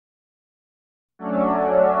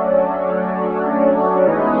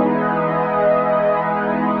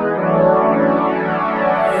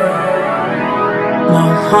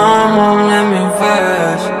heart won't let me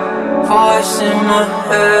rest. Voice in my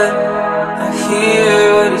head, I hear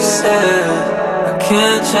what it says. I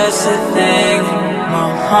can't trust a thing. My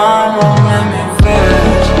heart won't let me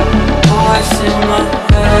rest. Voice in my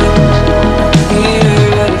head, I hear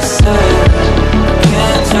what it says. I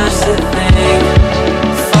can't trust a thing.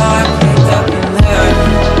 If I picked up in there,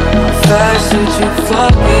 how fast would you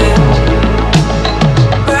forget?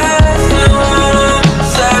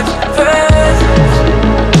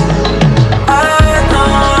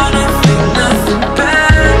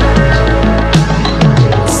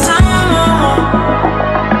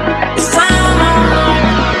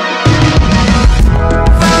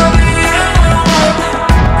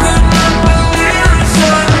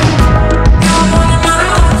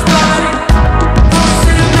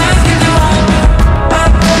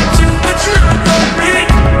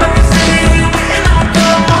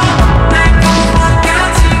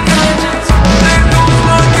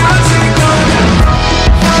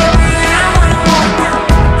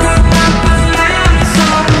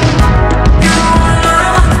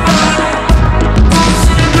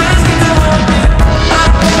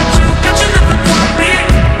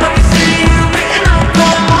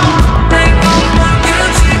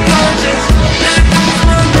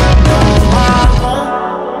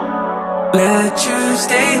 Let you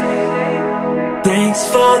stay. Thanks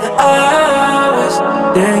for the hours,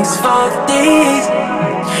 thanks for the days.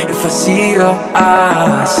 If I see your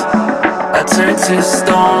eyes, I turn to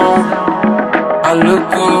stone. I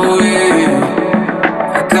look away.